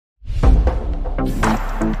Hello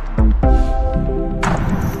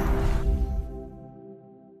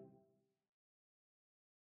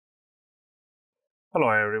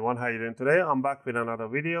everyone, how are you doing today? I'm back with another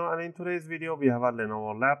video, and in today's video we have a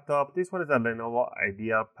Lenovo laptop. This one is a Lenovo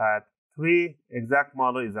IdeaPad 3. Exact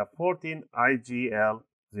model is a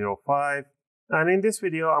 14Igl05. And in this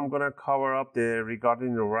video I'm gonna cover up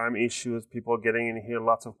regarding the RAM issues. People getting in here,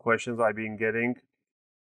 lots of questions I've been getting.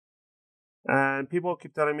 And people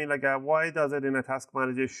keep telling me like, why does it in a task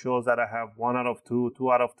manager shows that I have 1 out of 2,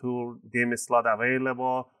 2 out of 2 DIMM slot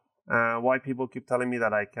available? Why people keep telling me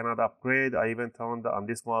that I cannot upgrade? I even told on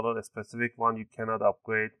this model, a specific one, you cannot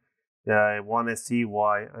upgrade. I want to see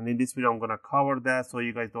why. And in this video, I'm going to cover that so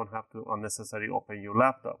you guys don't have to unnecessarily open your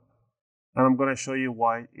laptop. And I'm going to show you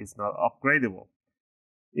why it's not upgradable.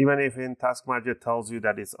 Even if in Task Manager tells you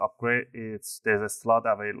that it's there's a slot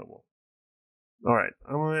available. All right.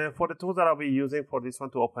 For the tools that I'll be using for this one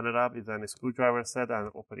to open it up is a screwdriver set and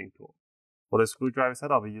an opening tool. For the screwdriver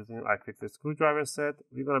set, I'll be using UFIXTEK screwdriver set.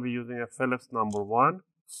 We're going to be using a Phillips number 1.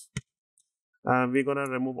 And we're going to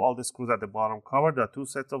remove all the screws at the bottom cover. There are 2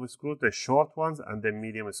 sets of screws, the short ones and the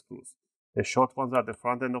medium screws. The short ones are the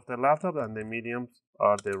front end of the laptop and the mediums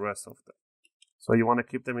are the rest of them. So you want to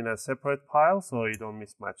keep them in a separate pile so you don't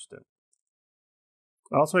mismatch them.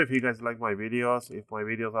 Also, if you guys like my videos, if my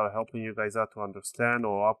videos are helping you guys out to understand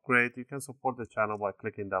or upgrade, you can support the channel by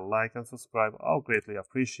clicking that like and subscribe. I'll greatly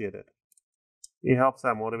appreciate it. It helps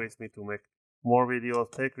and motivates me to make more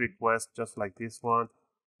videos, take requests just like this one,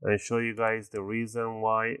 and show you guys the reason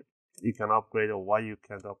why you can upgrade or why you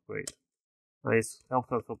can't upgrade. And it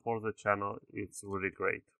helps and supports the channel. It's really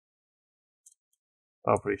great.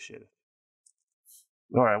 I appreciate it.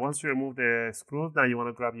 Alright, once you remove the screws, now you want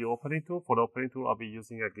to grab your opening tool. For the opening tool, I'll be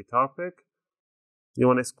using a guitar pick. You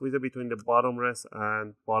want to squeeze it between the bottom rest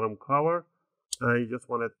and bottom cover. And you just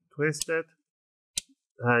want to twist it.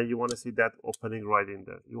 And you want to see that opening right in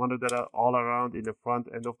there. You want to do that all around in the front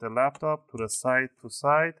end of the laptop, to the side to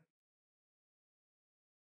side.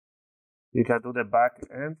 You can do the back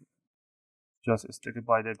end. Just stick it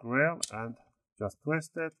by the grill and just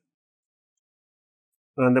twist it.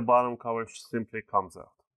 And the bottom cover simply comes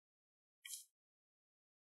out.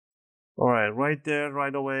 Alright, right there,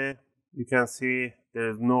 right away, you can see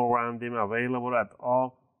there's no RAM DIMM available at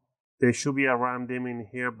all. There should be a RAM DIMM in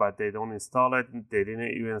here, but they don't install it. They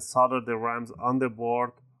didn't even solder the RAMs on the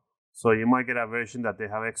board. So you might get a version that they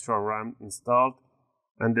have extra RAM installed.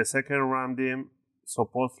 And the second RAM DIMM,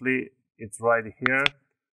 supposedly it's right here.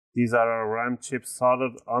 These are our RAM chips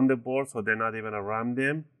soldered on the board, so they're not even a RAM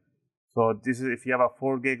DIMM. So this is, if you have a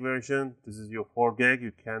 4 gig version, this is your 4 gig.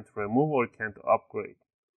 You can't remove or you can't upgrade.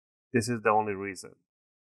 This is the only reason.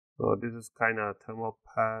 So this is kind of thermal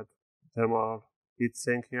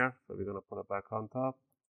heatsink here, so we're going to put it back on top.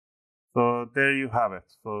 So there you have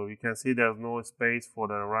it. So you can see there's no space for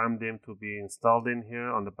the RAM DIMM to be installed in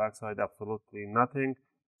here. On the back side, absolutely nothing.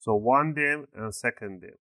 So 1 DIMM and 2nd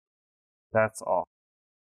DIMM. That's all.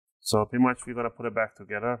 So pretty much we're going to put it back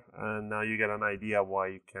together, and now you get an idea why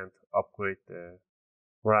you can't upgrade the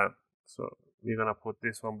RAM. So we're going to put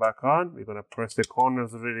this one back on. We're going to press the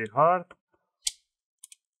corners really hard,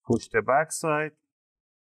 push the back side,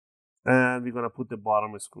 and we're going to put the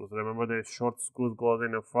bottom screws. Remember, the short screws goes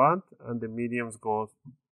in the front and the mediums goes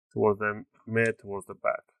towards the mid, towards the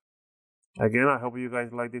back. Again, I hope you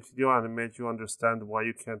guys like this video and it made you understand why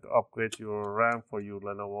you can't upgrade your RAM for your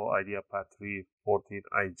Lenovo IdeaPad 3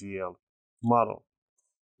 14Igl model.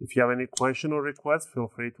 If you have any question or requests, feel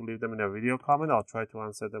free to leave them in a video comment. I'll try to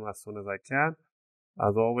answer them as soon as I can.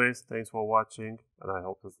 As always, thanks for watching, and I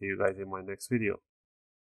hope to see you guys in my next video.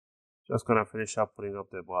 Just gonna finish up putting up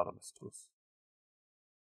the bottom screws.